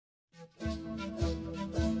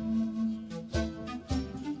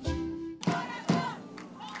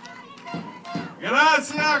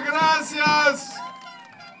Gracias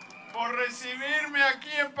por recibirme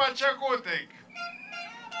aquí en Pachacútec.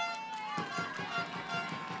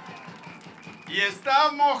 Y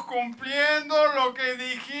estamos cumpliendo lo que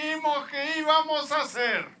dijimos que íbamos a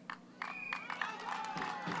hacer.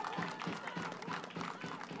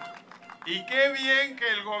 Y qué bien que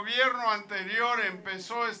el gobierno anterior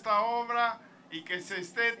empezó esta obra y que se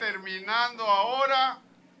esté terminando ahora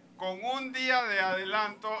con un día de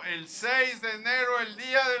adelanto, el 6 de enero, el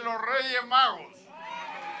Día de los Reyes Magos.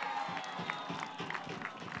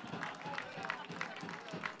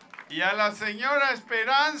 Y a la señora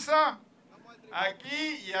Esperanza,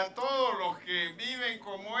 aquí, y a todos los que viven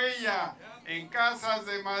como ella en casas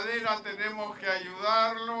de madera, tenemos que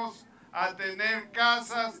ayudarlos a tener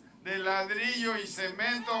casas de ladrillo y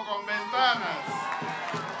cemento con ventanas.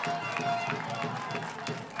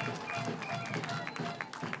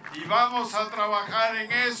 Y vamos a trabajar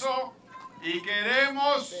en eso y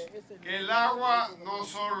queremos que el agua no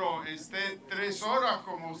solo esté 3 horas,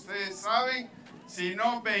 como ustedes saben,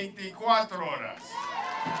 sino 24 horas.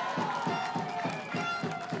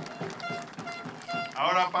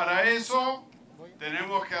 Ahora, para eso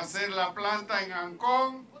tenemos que hacer la planta en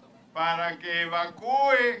Ancón para que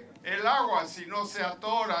evacúe el agua, si no se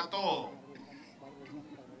atora todo.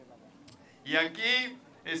 Y aquí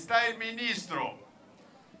está el ministro.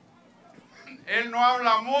 Él no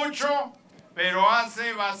habla mucho, pero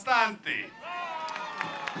hace bastante.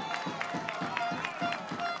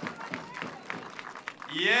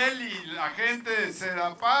 Y él y la gente de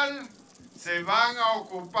Sedapal se van a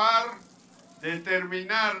ocupar de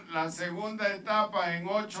terminar la segunda etapa. En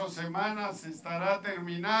 8 semanas estará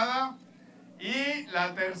terminada, y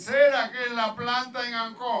la tercera, que es la planta en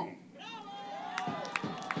Ancón.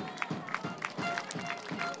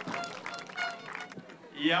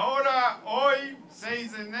 Y ahora, hoy,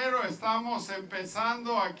 6 de enero, estamos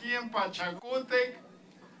empezando aquí en Pachacútec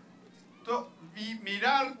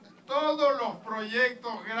mirar todos los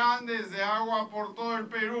proyectos grandes de agua por todo el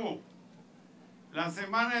Perú. La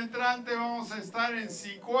semana entrante vamos a estar en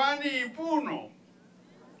Sicuani y Puno.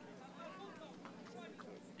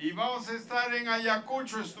 Y vamos a estar en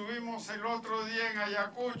Ayacucho, estuvimos el otro día en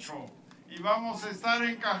Ayacucho. Y vamos a estar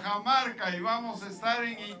en Cajamarca, y vamos a estar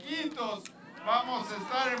en Iquitos, vamos a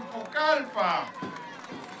estar en Pucallpa.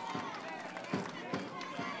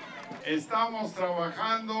 Estamos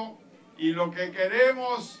trabajando y lo que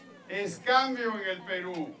queremos es cambio en el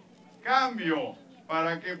Perú. Cambio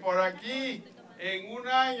para que por aquí en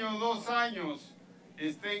 1 año, 2 años,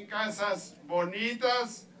 estén casas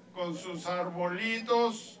bonitas con sus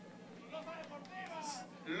arbolitos,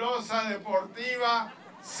 losa deportiva,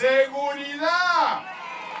 seguridad.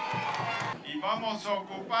 Y vamos a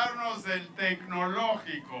ocuparnos del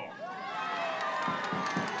tecnológico.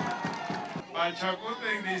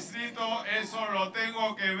 Pachacútec Distrito, eso lo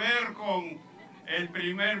tengo que ver con el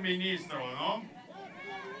primer ministro, ¿no?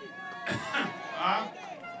 ¿Ah?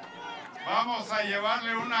 Vamos a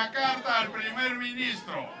llevarle una carta al primer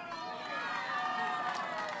ministro.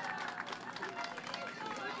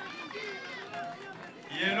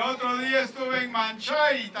 Y el otro día estuve en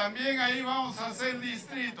Manchay, y también ahí vamos a hacer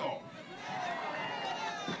distrito.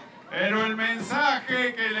 Pero el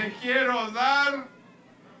mensaje que les quiero dar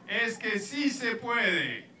es que sí se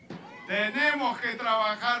puede. Tenemos que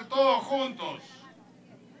trabajar todos juntos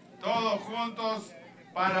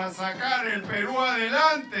para sacar el Perú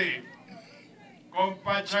adelante, con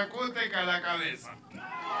Pachacútec a la cabeza.